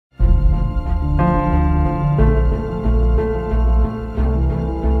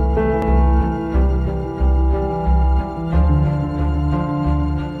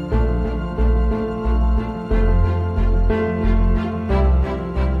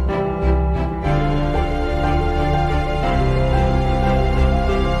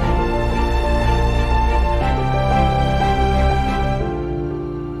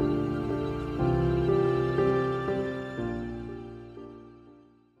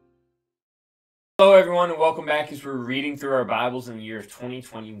Hello everyone and welcome back as we're reading through our Bibles in the year of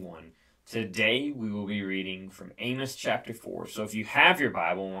 2021. Today we will be reading from Amos chapter 4. So if you have your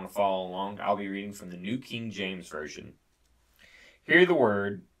Bible and want to follow along, I'll be reading from the New King James Version. Hear the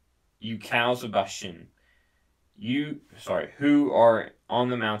word, you cows of Bashan, who are on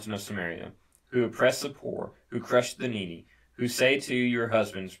the mountain of Samaria, who oppress the poor, who crush the needy, who say to your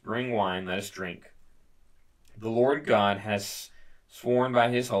husbands, bring wine, let us drink. The Lord God has sworn by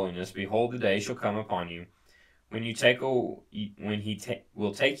his holiness, behold, the day shall come upon you when he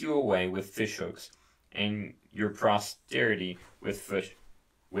will take you away with fishhooks, and your posterity with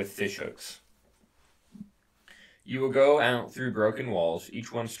fishhooks. You will go out through broken walls,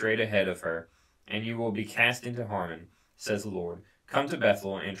 each one straight ahead of her, and you will be cast into Harmon, says the Lord. Come to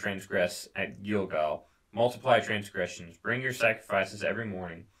Bethel and transgress at Gilgal. Multiply transgressions. Bring your sacrifices every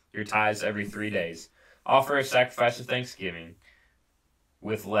morning, your tithes every 3 days. Offer a sacrifice of thanksgiving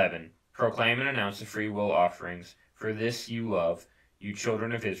with leaven. Proclaim and announce the freewill offerings, for this you love, you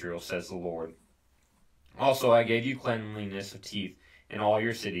children of Israel, says the Lord. Also I gave you cleanliness of teeth in all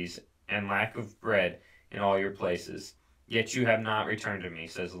your cities, and lack of bread in all your places. Yet you have not returned to me,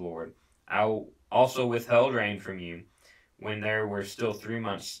 says the Lord. I also withheld rain from you when there were still 3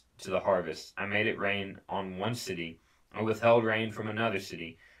 months to the harvest. I made it rain on one city, I withheld rain from another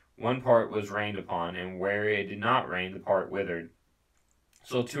city. One part was rained upon, and where it did not rain, the part withered.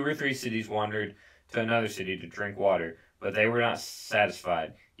 So 2 or 3 cities wandered to another city to drink water, but they were not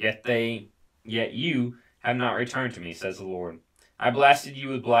satisfied. Yet you have not returned to me, says the Lord. I blasted you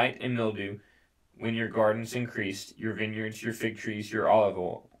with blight and mildew when your gardens increased, your vineyards, your fig trees, your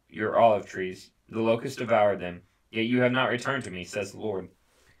olive trees. The locusts devoured them. Yet you have not returned to me, says the Lord.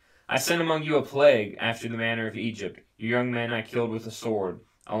 I sent among you a plague after the manner of Egypt. Your young men I killed with a sword,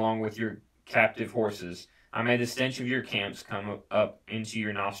 along with your captive horses. I made the stench of your camps come up into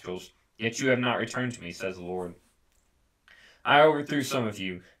your nostrils, yet you have not returned to me, says the Lord. I overthrew some of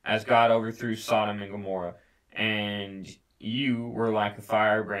you, as God overthrew Sodom and Gomorrah, and you were like a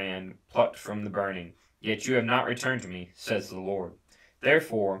firebrand plucked from the burning, yet you have not returned to me, says the Lord.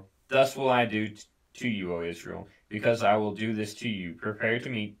 Therefore, thus will I do to you, O Israel, because I will do this to you. Prepare to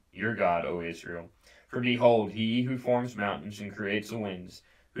meet your God, O Israel. For behold, he who forms mountains and creates the winds,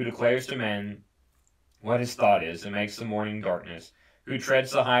 who declares to men what his thought is, and makes the morning darkness, who treads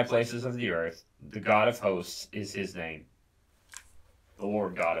the high places of the earth, the God of hosts is his name. The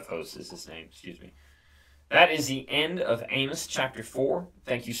Lord God of hosts is his name, That is the end of Amos chapter 4.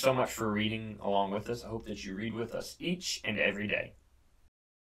 Thank you so much for reading along with us. I hope that you read with us each and every day.